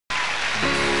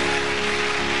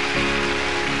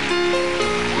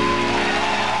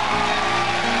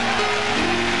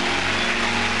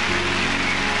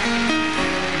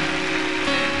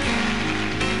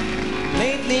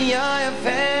Lately I have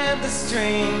had the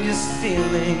strangest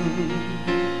feeling,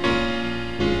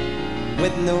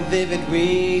 with no vivid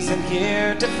reason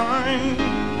here to find.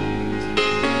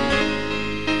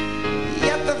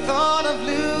 Yet the thought of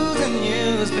losing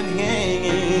you's been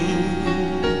hanging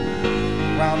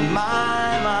round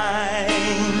my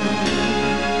mind.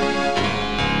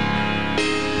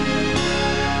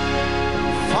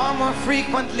 Far more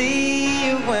frequently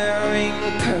you're wearing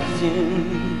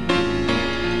perfume,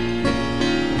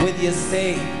 with you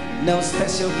say no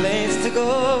special place to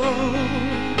go.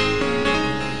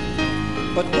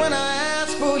 But when I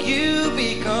ask, will you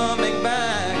be coming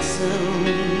back soon,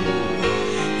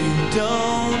 you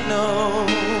don't know,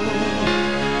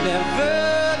 never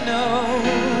know.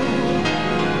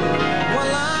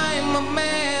 Well, I'm a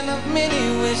man of many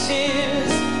wishes.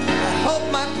 I hope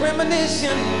my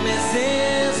premonition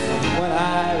misses what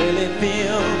I really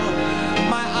feel.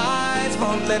 My eyes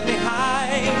won't let me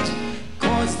hide,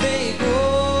 'cause they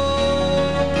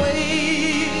always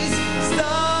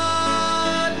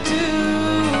start to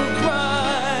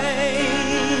cry.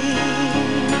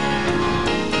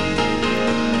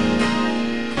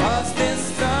 'Cause this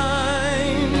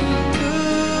time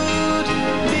could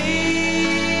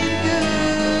mean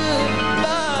goodbye.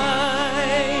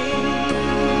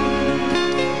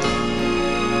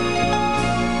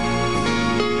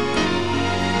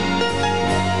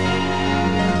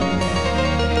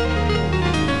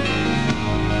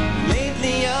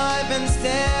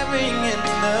 Staring in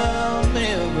the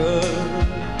mirror,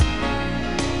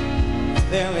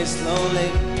 very slowly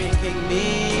picking me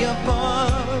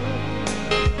apart,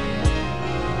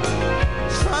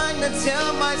 trying to tell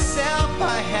myself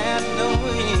I had no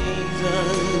reason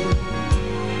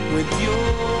with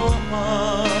your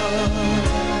heart.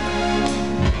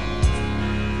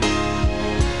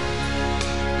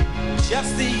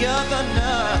 Just the other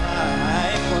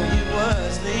night when you were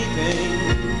sleeping,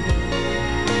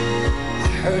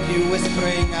 heard you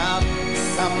whispering out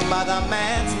some other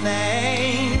man's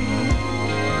name.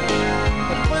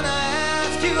 But when I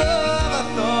asked you of the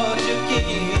thought you're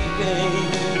keeping,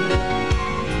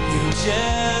 you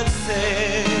just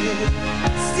said,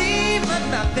 Stephen,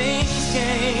 nothing's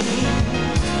changed.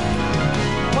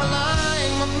 Well,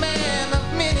 I'm a man of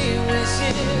many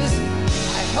wishes.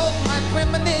 I hope my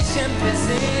premonition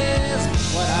misses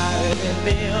what I really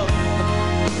feel.